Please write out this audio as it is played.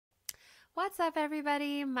What's up,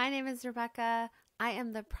 everybody? My name is Rebecca. I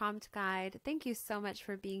am the prompt guide. Thank you so much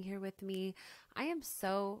for being here with me. I am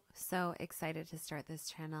so excited to start this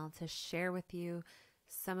channel to share with you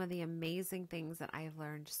some of the amazing things that I've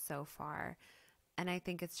learned so far. And I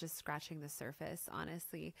think it's just scratching the surface,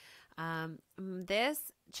 honestly.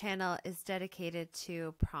 This channel is dedicated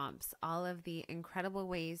to prompts, all of the incredible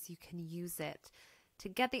ways you can use it to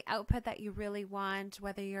get the output that you really want,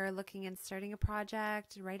 whether you're looking at starting a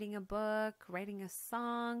project, writing a book, writing a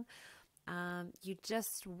song. You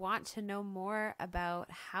just want to know more about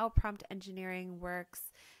how prompt engineering works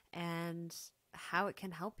and how it can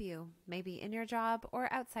help you, maybe in your job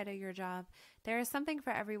or outside of your job. There is something for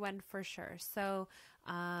everyone for sure. So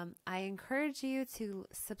I encourage you to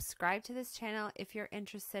subscribe to this channel if you're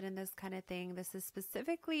interested in this kind of thing. This is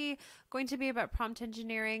specifically going to be about prompt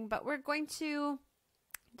engineering, but we're going to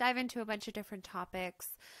dive into a bunch of different topics.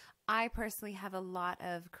 I personally have a lot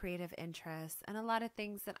of creative interests and a lot of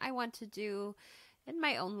things that I want to do in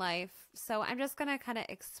my own life. So I'm just going to kind of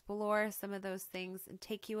explore some of those things and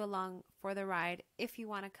take you along for the ride. If you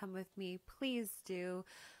want to come with me, please do.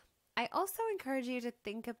 I also encourage you to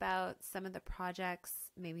think about some of the projects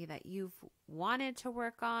maybe that you've wanted to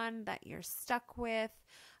work on that you're stuck with.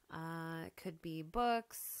 It could be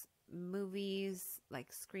books, movies,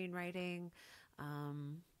 like screenwriting.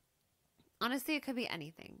 Honestly, it could be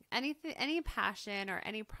anything, any passion or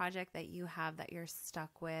any project that you have that you're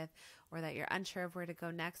stuck with, or that you're unsure of where to go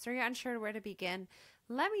next, or you're unsure where to begin.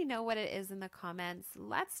 Let me know what it is in the comments.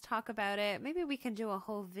 Let's talk about it. Maybe we can do a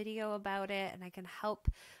whole video about it and I can help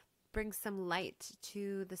bring some light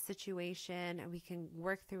to the situation and we can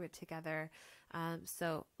work through it together.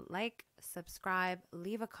 So like, subscribe,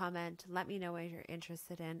 leave a comment, let me know what you're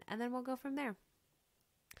interested in, and then we'll go from there.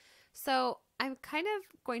 So I'm kind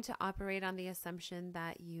of going to operate on the assumption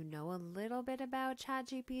that you know a little bit about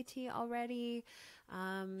ChatGPT already.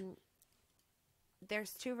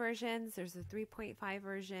 There's two versions. There's a 3.5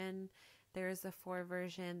 version. There's a 4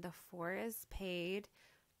 version. The 4 is paid.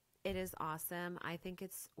 It is awesome. I think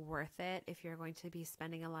it's worth it if you're going to be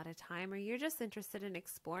spending a lot of time or you're just interested in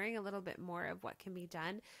exploring a little bit more of what can be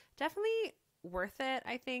done. Definitely worth it,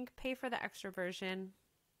 I think. Pay for the extra version.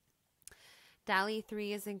 DALL-E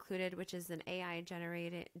 3 is included, which is an AI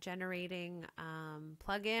generating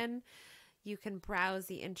plugin. You can browse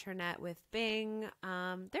the internet with Bing.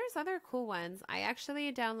 There's other cool ones. I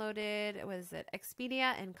actually downloaded, was it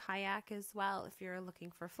Expedia and Kayak as well, if you're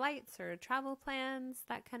looking for flights or travel plans,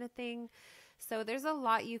 that kind of thing. So there's a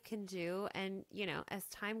lot you can do. And, you know, as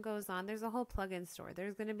time goes on, there's a whole plugin store.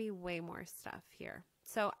 There's going to be way more stuff here.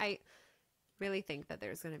 So I really think that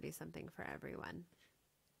there's going to be something for everyone.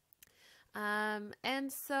 And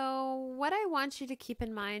so what I want you to keep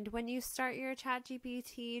in mind when you start your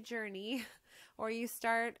ChatGPT journey or you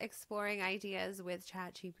start exploring ideas with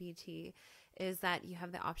ChatGPT is that you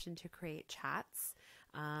have the option to create chats.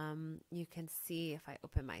 You can see if I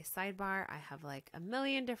open my sidebar, I have like a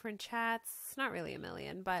million different chats. It's not really a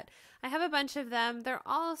million, but I have a bunch of them. They're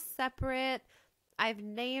all separate. I've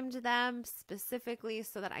named them specifically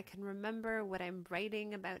so that I can remember what I'm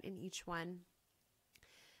writing about in each one.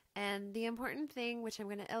 And the important thing, which I'm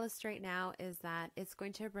going to illustrate now, is that it's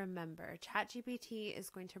going to remember. ChatGPT is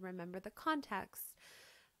going to remember the context,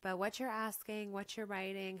 but what you're asking, what you're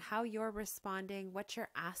writing, how you're responding, what you're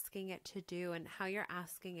asking it to do, and how you're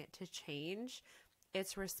asking it to change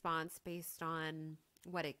its response based on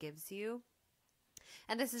what it gives you.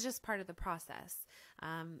 And this is just part of the process.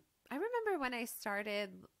 I remember when I started,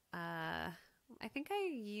 I think I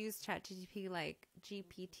used ChatGPT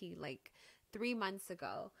GPT 3 months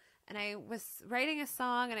ago, and I was writing a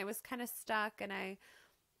song and I was kind of stuck, and I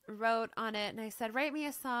wrote on it and I said, write me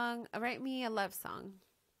a love song.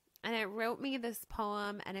 And it wrote me this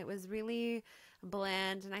poem, and it was really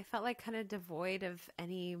bland, and I felt like kind of devoid of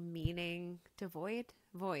any meaning, void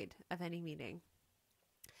of any meaning.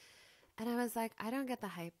 And I was like, I don't get the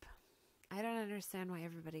hype. I don't understand why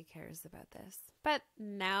everybody cares about this. But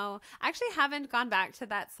now, I actually haven't gone back to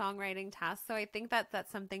that songwriting task, so I think that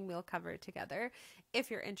that's something we'll cover together if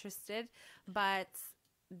you're interested. But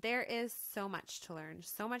there is so much to learn,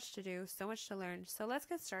 so much to do, so much to learn. So let's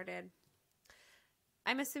get started.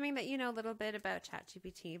 I'm assuming that you know a little bit about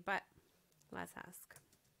ChatGPT, but let's ask.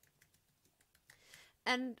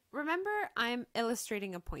 And remember, I'm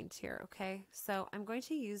illustrating a point here, okay? So I'm going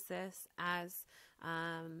to use this as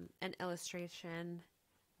an illustration.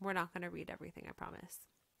 We're not going to read everything, I promise.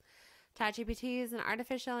 ChatGPT is an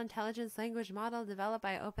artificial intelligence language model developed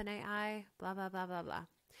by OpenAI, blah, blah, blah, blah, blah.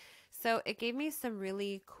 So it gave me some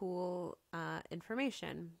really cool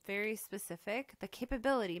information, very specific. The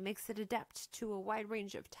capability makes it adept to a wide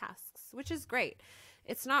range of tasks, which is great.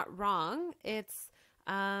 It's not wrong. It's,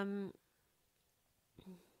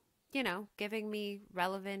 giving me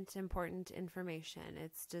relevant, important information.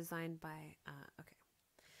 It's designed by, okay.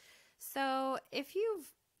 So if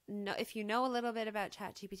you know a little bit about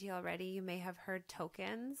ChatGPT already, you may have heard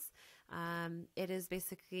tokens. It is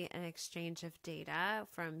basically an exchange of data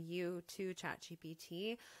from you to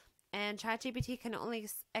ChatGPT, and ChatGPT can only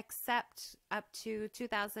accept up to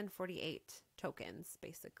 2048 tokens,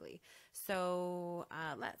 basically. So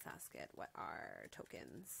let's ask it, what are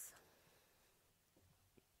tokens?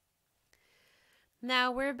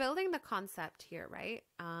 Now we're building the concept here, right?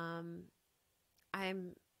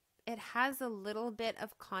 It has a little bit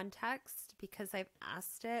of context because I've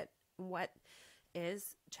asked it what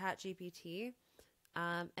is ChatGPT,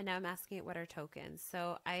 and now I'm asking it what are tokens.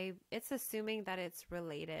 So it's assuming that it's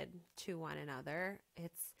related to one another.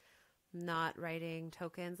 It's not writing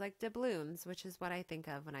tokens like doubloons, which is what I think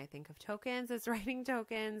of when I think of tokens. It's writing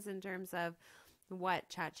tokens in terms of what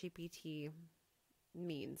ChatGPT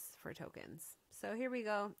means for tokens. So here we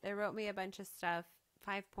go. It wrote me a bunch of stuff,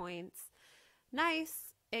 5 points.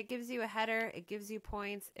 Nice. It gives you a header. It gives you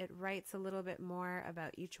points. It writes a little bit more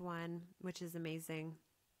about each one, which is amazing.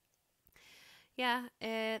 Yeah,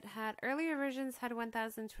 earlier versions had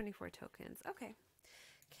 1024 tokens. Okay.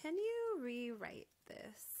 Can you rewrite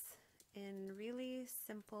this in really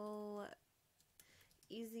simple,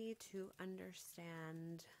 easy to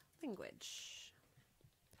understand language?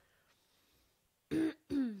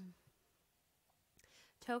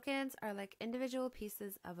 Tokens are like individual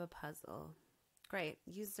pieces of a puzzle. Great.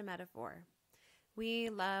 Used a metaphor. We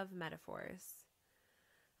love metaphors.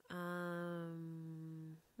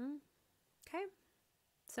 Okay.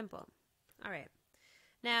 Simple. All right.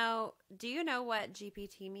 Now, do you know what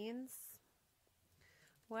GPT means?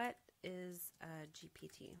 What is a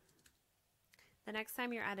GPT? The next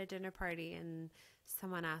time you're at a dinner party and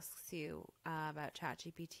someone asks you about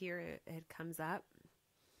ChatGPT or it comes up,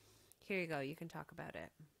 here you go. You can talk about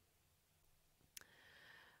it.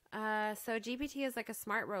 So GPT is like a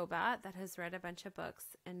smart robot that has read a bunch of books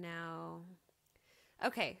and now...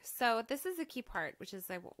 Okay, so this is a key part, which is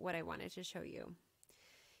what I wanted to show you.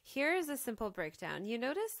 Here's a simple breakdown. You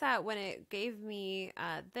notice that when it gave me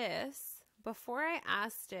this, before I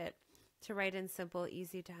asked it to write in simple,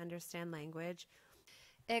 easy to understand language,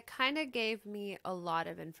 it kind of gave me a lot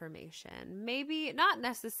of information. Maybe not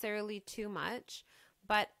necessarily too much,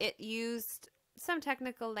 but it used some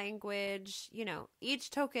technical language. Each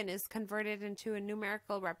token is converted into a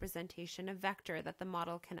numerical representation, a vector that the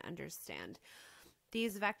model can understand.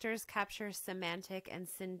 These vectors capture semantic and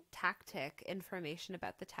syntactic information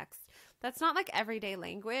about the text. That's not like everyday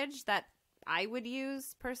language that I would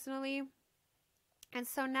use personally. And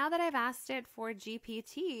so now that I've asked it for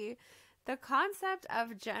GPT, the concept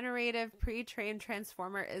of generative pre-trained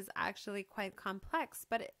transformer is actually quite complex,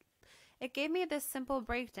 but it gave me this simple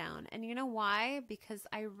breakdown. And you know why? Because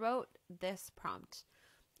I wrote this prompt.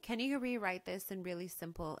 Can you rewrite this in really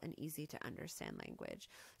simple and easy to understand language?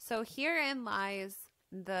 So herein lies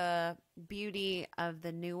the beauty of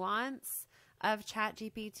the nuance of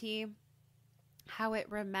ChatGPT, how it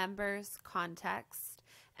remembers context.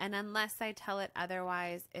 And unless I tell it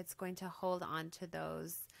otherwise, it's going to hold on to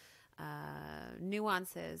those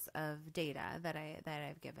nuances of data that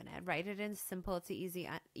I've given it. Write it in simple to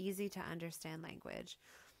easy to understand language.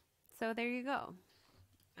 So there you go.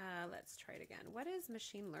 Let's try it again. What is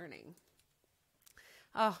machine learning?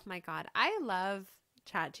 Oh my God. I love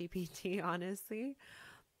ChatGPT, honestly,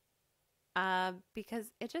 because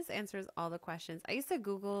it just answers all the questions. I used to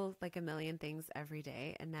Google like a million things every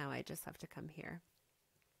day, and now I just have to come here.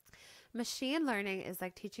 Machine learning is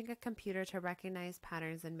like teaching a computer to recognize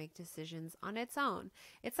patterns and make decisions on its own.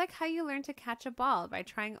 It's like how you learn to catch a ball by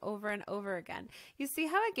trying over and over again. You see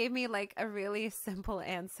how it gave me like a really simple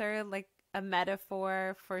answer, like a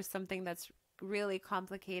metaphor for something that's really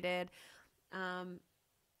complicated. And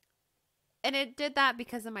it did that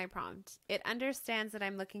because of my prompt. It understands that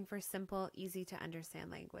I'm looking for simple, easy to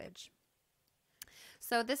understand language.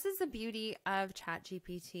 So this is the beauty of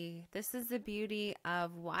ChatGPT. This is the beauty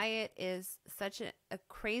of why it is such a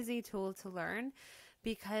crazy tool to learn,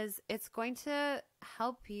 because it's going to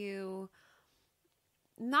help you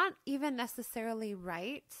not even necessarily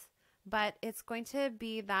write, but it's going to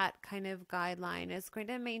be that kind of guideline. It's going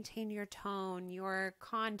to maintain your tone, your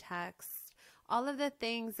context, all of the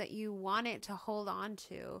things that you want it to hold on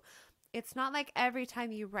to. It's not like every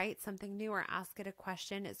time you write something new or ask it a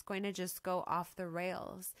question, it's going to just go off the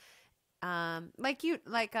rails. not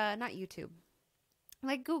YouTube,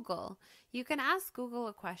 like Google. You can ask Google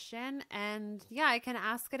a question, and yeah, I can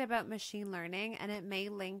ask it about machine learning, and it may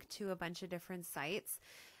link to a bunch of different sites,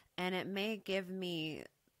 and it may give me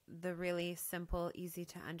the really simple, easy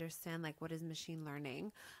to understand, like what is machine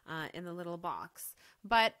learning in the little box.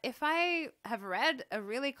 But if I have read a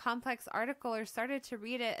really complex article or started to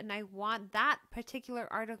read it and I want that particular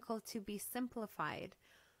article to be simplified,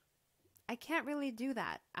 I can't really do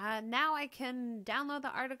that. Now I can download the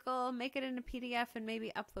article, make it in a PDF, and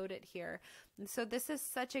maybe upload it here. And so this is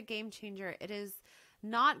such a game changer. It is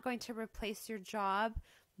not going to replace your job,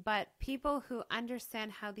 but people who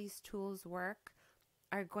understand how these tools work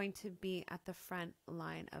are going to be at the front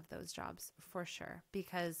line of those jobs for sure,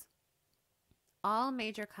 because all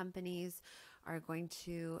major companies are going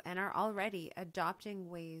to and are already adopting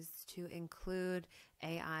ways to include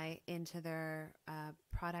AI into their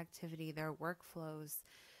productivity, their workflows.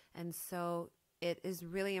 And so it is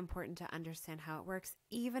really important to understand how it works,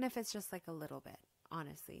 even if it's just like a little bit,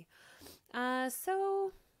 honestly.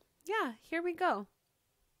 So yeah, here we go.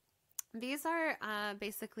 These are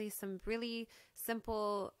basically some really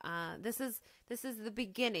simple. This is the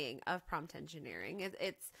beginning of prompt engineering.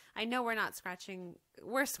 I know we're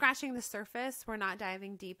scratching the surface. We're not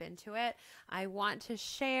diving deep into it. I want to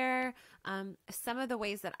share some of the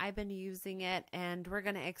ways that I've been using it, and we're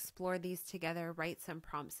going to explore these together. Write some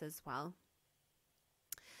prompts as well.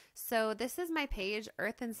 So this is my page,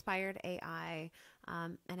 Earth Inspired AI,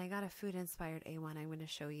 and I got a food inspired A1. I'm going to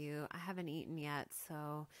show you. I haven't eaten yet,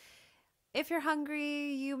 so. If you're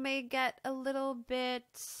hungry, you may get a little bit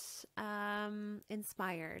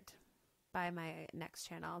inspired by my next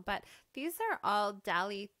channel. But these are all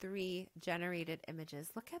DALL-E 3 generated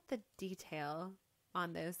images. Look at the detail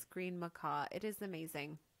on this green macaw. It is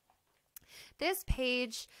amazing. This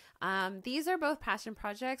page, these are both passion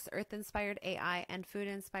projects, Earth Inspired AI and Food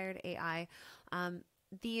Inspired AI.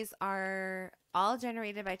 These are all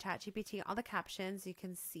generated by ChatGPT. All the captions you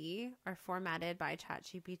can see are formatted by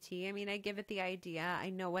ChatGPT. I mean, I give it the idea. I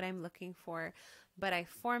know what I'm looking for, but I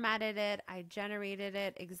formatted it. I generated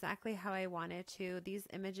it exactly how I wanted to. These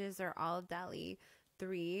images are all DALL-E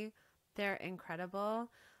 3. They're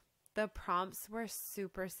incredible. The prompts were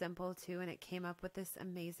super simple too, and it came up with this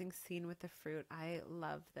amazing scene with the fruit. I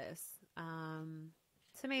love this.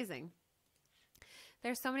 It's amazing.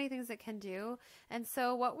 There's so many things it can do. And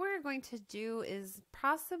so what we're going to do is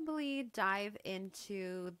possibly dive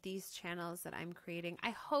into these channels that I'm creating. I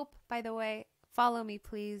hope, by the way, follow me,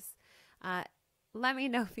 please. Let me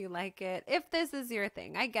know if you like it. If this is your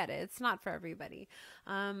thing, I get it. It's not for everybody.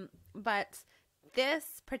 But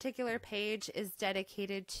this particular page is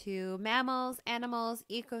dedicated to mammals, animals,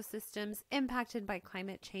 ecosystems impacted by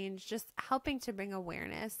climate change, just helping to bring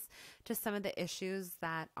awareness to some of the issues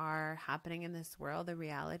that are happening in this world, the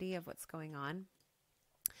reality of what's going on.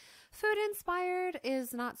 Food inspired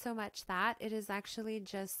is not so much that. It is actually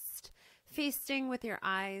just feasting with your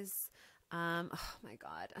eyes. Oh my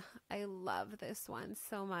God, I love this one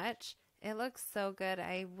so much. It looks so good.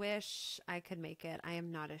 I wish I could make it. I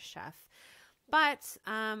am not a chef. But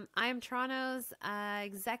I'm Toronto's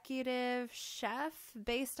executive chef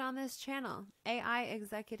based on this channel, AI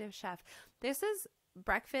executive chef. This is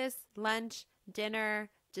breakfast, lunch, dinner,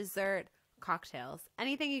 dessert, cocktails,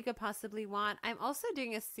 anything you could possibly want. I'm also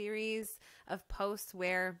doing a series of posts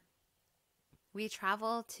where we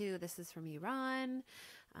travel to, this is from Iran.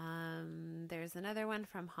 There's another one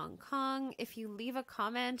from Hong Kong. If you leave a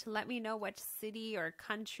comment, let me know which city or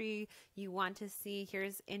country you want to see.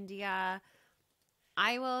 Here's India.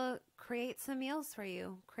 I will create some meals for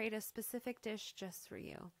you, create a specific dish just for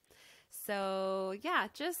you. So yeah,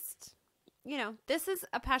 just, you know, this is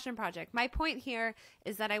a passion project. My point here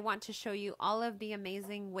is that I want to show you all of the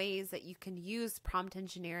amazing ways that you can use prompt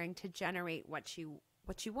engineering to generate what you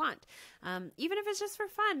want. Even if it's just for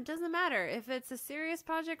fun, doesn't matter. If it's a serious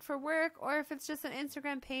project for work or if it's just an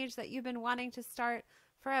Instagram page that you've been wanting to start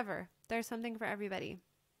forever, there's something for everybody.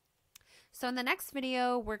 So in the next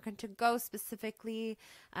video, we're going to go specifically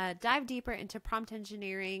dive deeper into prompt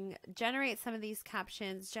engineering, generate some of these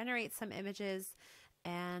captions, generate some images.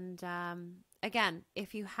 And again,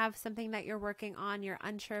 if you have something that you're working on, you're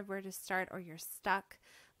unsure of where to start or you're stuck,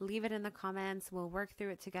 leave it in the comments. We'll work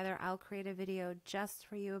through it together. I'll create a video just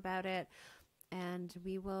for you about it and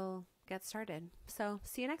we will get started. So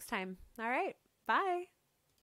see you next time. All right. Bye.